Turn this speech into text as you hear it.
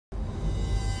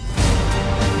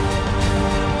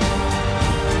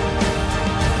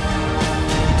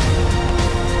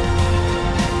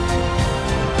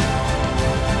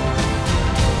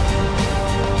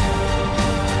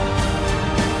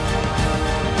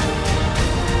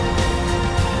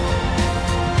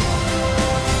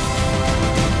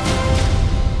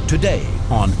Today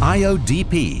on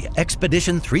IODP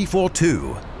Expedition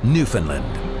 342, Newfoundland.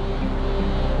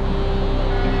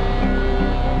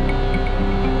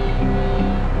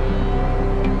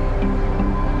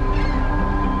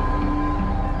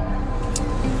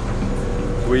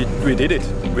 We did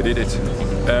it,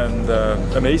 and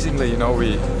amazingly, you know,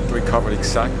 we covered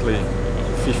exactly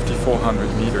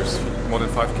 5,400 meters, more than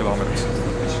 5 kilometers.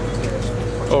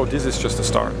 Oh, this is just a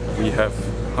start. We have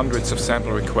hundreds of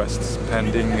sample requests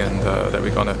pending, and that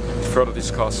we're gonna further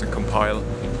discuss and compile,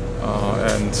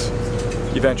 and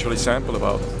eventually sample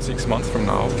about 6 months from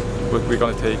now. We're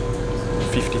gonna take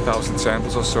 50,000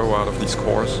 samples or so out of these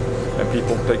cores, and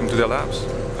people take them to their labs,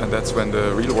 and that's when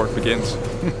the real work begins.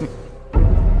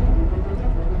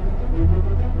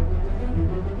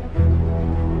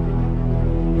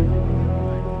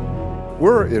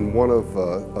 We're in one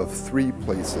of 3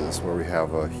 places where we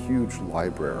have a huge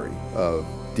library of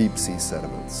deep sea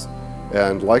sediments.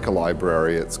 And like a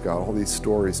library, it's got all these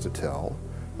stories to tell,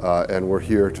 and we're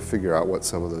here to figure out what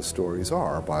some of those stories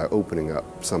are by opening up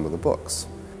some of the books.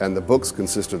 And the books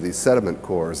consist of these sediment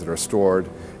cores that are stored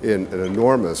in an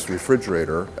enormous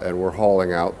refrigerator, and we're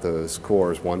hauling out those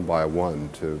cores one by one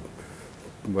to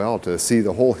see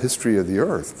the whole history of the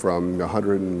Earth from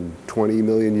 120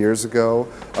 million years ago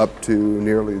up to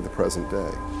nearly the present day.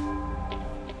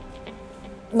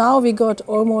 Now we got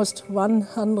almost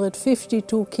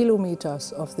 152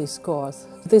 kilometers of these cores.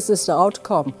 This is the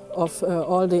outcome of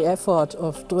all the effort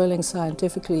of drilling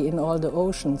scientifically in all the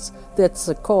oceans. That's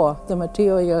the core, the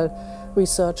material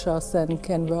researchers then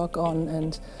can work on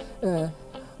and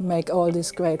make all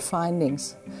these great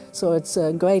findings. So it's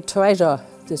a great treasure,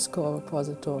 this core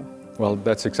repository. Well,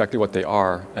 that's exactly what they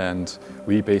are, and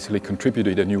we basically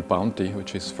contributed a new bounty,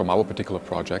 which is from our particular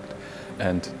project,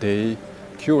 and they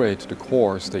curate the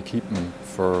cores, they keep them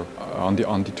for the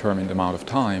undetermined amount of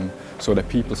time so that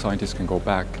people, scientists, can go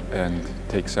back and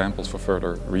take samples for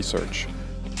further research.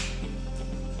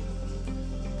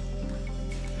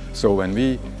 So when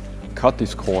we cut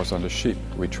these cores on the ship,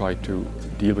 we try to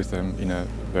deal with them in a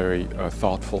very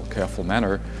thoughtful, careful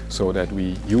manner so that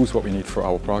we use what we need for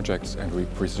our projects and we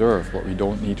preserve what we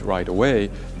don't need right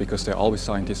away, because there are always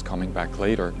scientists coming back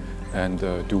later and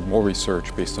do more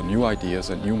research based on new ideas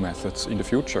and new methods in the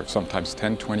future, sometimes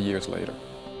 10, 20 years later.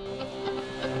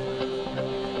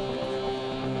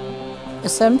 A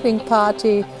sampling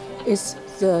party is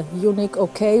the unique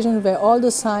occasion where all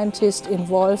the scientists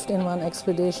involved in one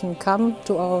expedition come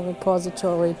to our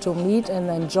repository to meet and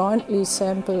then jointly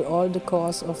sample all the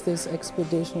cores of this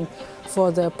expedition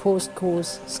for their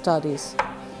post-cruise studies.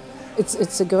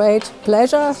 It's a great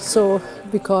pleasure,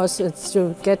 because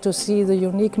you get to see the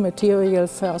unique material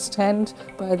firsthand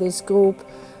by this group,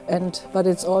 but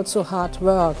it's also hard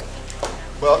work.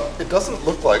 Well, it doesn't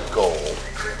look like gold,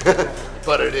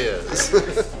 but it is.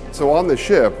 So on the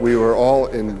ship, we were all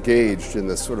engaged in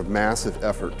this sort of massive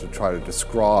effort to try to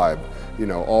describe,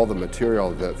 all the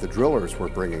material that the drillers were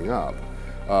bringing up.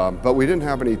 But we didn't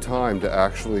have any time to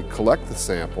actually collect the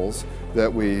samples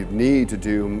that we need to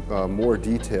do more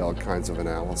detailed kinds of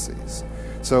analyses.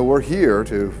 So we're here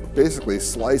to basically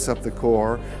slice up the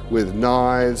core with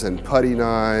knives and putty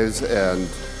knives and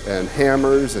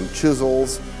hammers and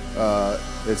chisels.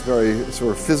 It's very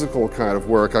sort of physical kind of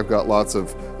work. I've got lots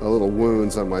of little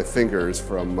wounds on my fingers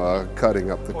from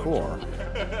cutting up the core.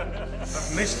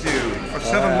 I've missed you for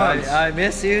 7 months. I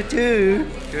miss you too.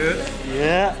 Good.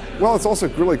 Yeah. Well, it's also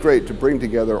really great to bring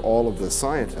together all of the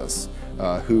scientists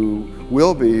who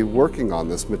will be working on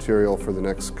this material for the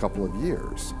next couple of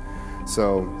years.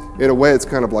 So in a way, it's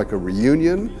kind of like a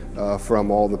reunion from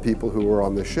all the people who were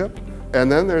on the ship. And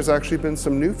then there's actually been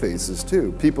some new faces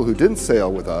too, people who didn't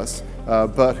sail with us,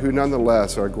 but who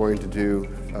nonetheless are going to do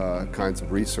kinds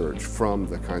of research from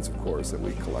the kinds of cores that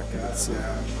we collected at sea.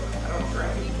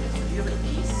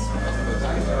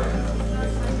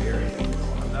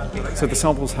 So the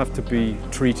samples have to be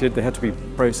treated, they have to be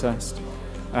processed,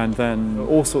 and then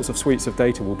all sorts of suites of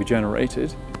data will be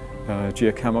generated,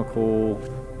 geochemical,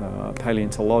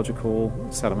 paleontological,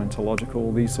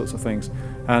 sedimentological, these sorts of things.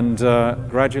 And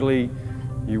gradually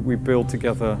we build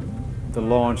together the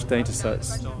large data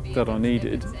sets that are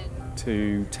needed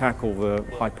to tackle the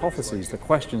hypotheses, the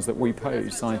questions that we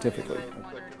pose scientifically.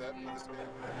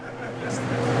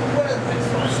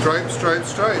 Stripes, stripes,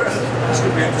 stripes. This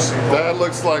could be interesting. That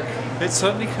looks like... It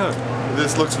certainly could.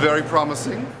 This looks very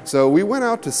promising. So we went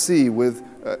out to sea with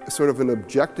sort of an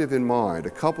objective in mind, a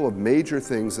couple of major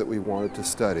things that we wanted to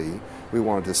study. We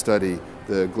wanted to study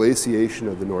the glaciation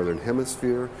of the northern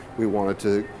hemisphere. We wanted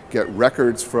to get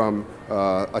records from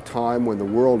a time when the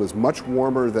world is much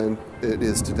warmer than it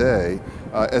is today,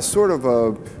 as sort of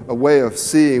a way of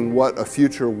seeing what a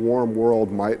future warm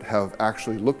world might have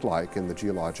actually looked like in the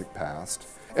geologic past.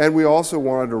 And we also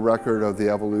wanted a record of the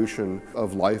evolution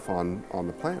of life on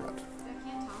the planet.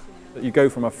 You go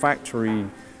from a factory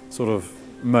sort of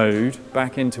mode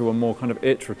back into a more kind of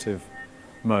iterative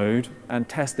mode and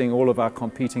testing all of our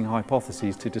competing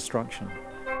hypotheses to destruction.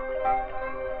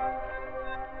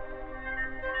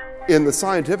 In the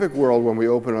scientific world, when we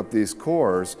open up these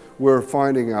cores, we're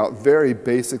finding out very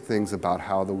basic things about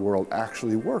how the world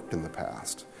actually worked in the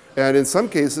past. And in some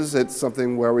cases, it's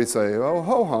something where we say, oh,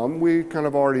 ho-hum, we kind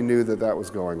of already knew that that was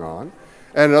going on.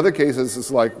 And in other cases, it's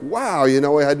like, wow, you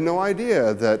know, I had no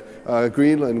idea that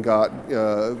Greenland got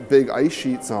big ice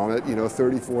sheets on it,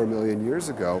 34 million years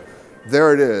ago.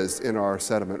 There it is in our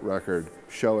sediment record,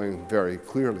 showing very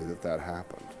clearly that that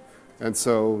happened. And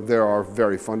so there are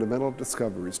very fundamental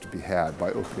discoveries to be had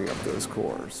by opening up those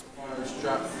cores.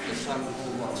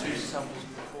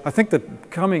 I think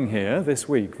that coming here this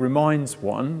week reminds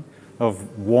one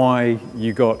of why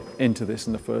you got into this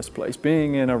in the first place.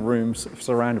 Being in a room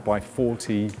surrounded by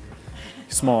 40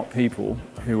 smart people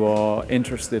who are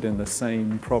interested in the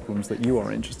same problems that you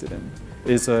are interested in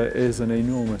is an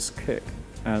enormous kick.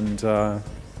 And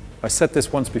I said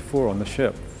this once before on the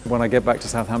ship. When I get back to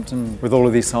Southampton with all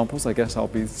of these samples, I guess I'll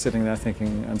be sitting there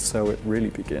thinking, and so it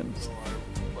really begins.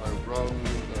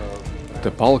 The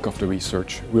bulk of the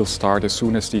research will start as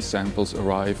soon as these samples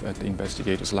arrive at the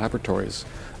investigators' laboratories,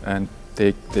 and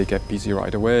they get busy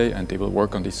right away, and they will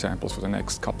work on these samples for the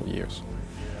next couple of years.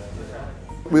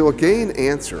 We will gain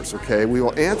answers, okay? We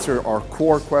will answer our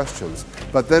core questions,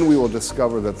 but then we will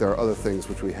discover that there are other things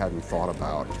which we hadn't thought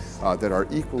about that are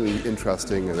equally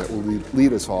interesting and that will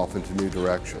lead us off into new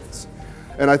directions.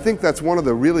 And I think that's one of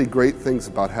the really great things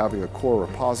about having a core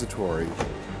repository.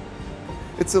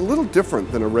 It's a little different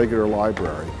than a regular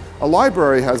library. A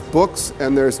library has books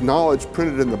and there's knowledge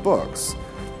printed in the books.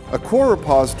 A core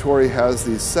repository has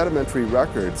these sedimentary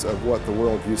records of what the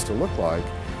world used to look like,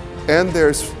 and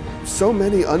there's so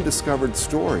many undiscovered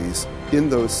stories in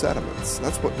those sediments.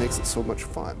 That's what makes it so much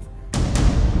fun.